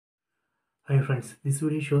Hi friends, this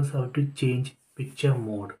video shows how to change picture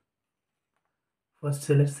mode. First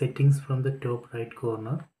select settings from the top right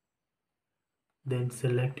corner. Then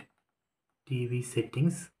select TV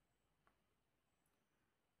settings.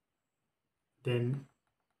 Then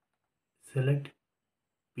select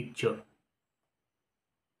picture.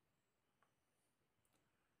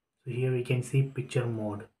 So here we can see picture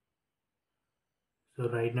mode. So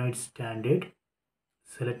right now it's standard.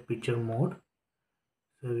 Select picture mode.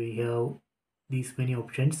 So we have these many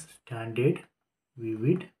options: standard,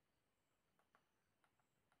 vivid,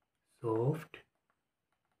 soft,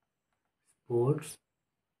 sports,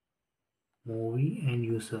 movie and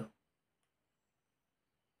user.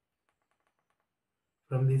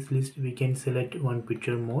 From this list we can select one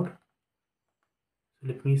picture mode. So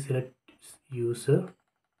let me select user.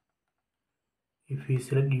 If we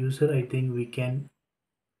select user, I think we can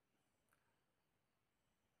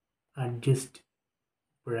adjust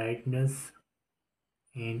brightness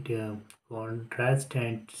and contrast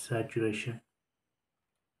and saturation.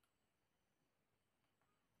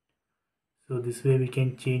 So this way we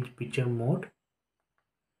can change picture mode.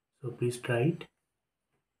 So please try it.